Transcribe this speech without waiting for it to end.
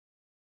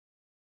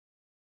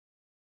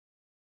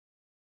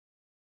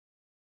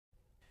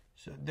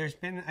So there's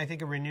been, I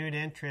think, a renewed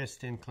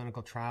interest in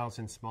clinical trials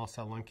in small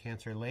cell lung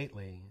cancer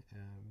lately.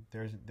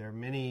 There are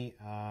many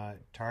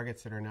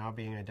targets that are now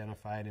being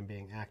identified and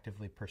being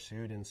actively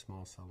pursued in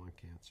small cell lung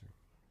cancer.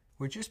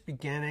 We're just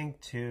beginning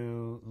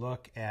to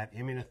look at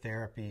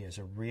immunotherapy as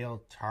a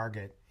real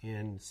target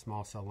in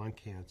small cell lung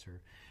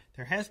cancer.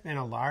 There has been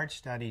a large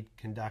study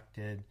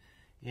conducted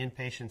in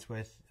patients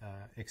with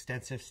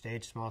extensive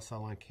stage small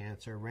cell lung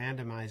cancer,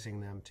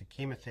 randomizing them to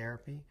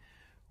chemotherapy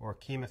or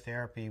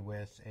chemotherapy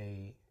with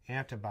an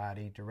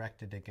antibody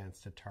directed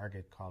against a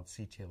target called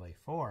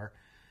CTLA-4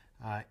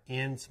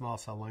 in small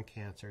cell lung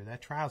cancer.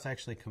 That trial's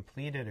actually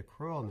completed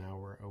accrual now.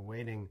 We're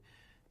awaiting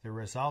the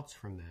results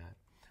from that.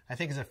 I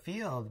think as a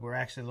field, we're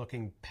actually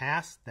looking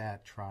past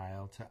that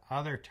trial to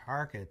other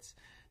targets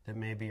that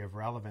may be of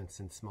relevance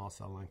in small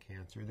cell lung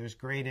cancer. There's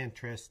great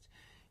interest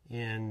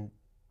in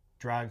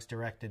drugs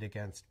directed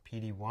against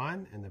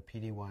PD-1 and the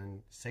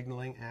PD-1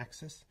 signaling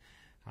axis,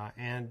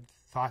 and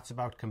thoughts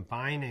about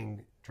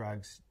combining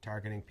drugs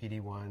targeting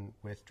PD-1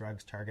 with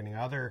drugs targeting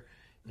other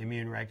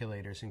immune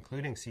regulators,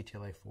 including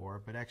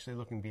CTLA-4, but actually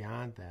looking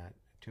beyond that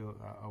to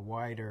a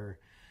wider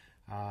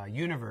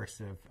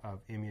universe of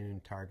immune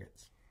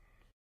targets.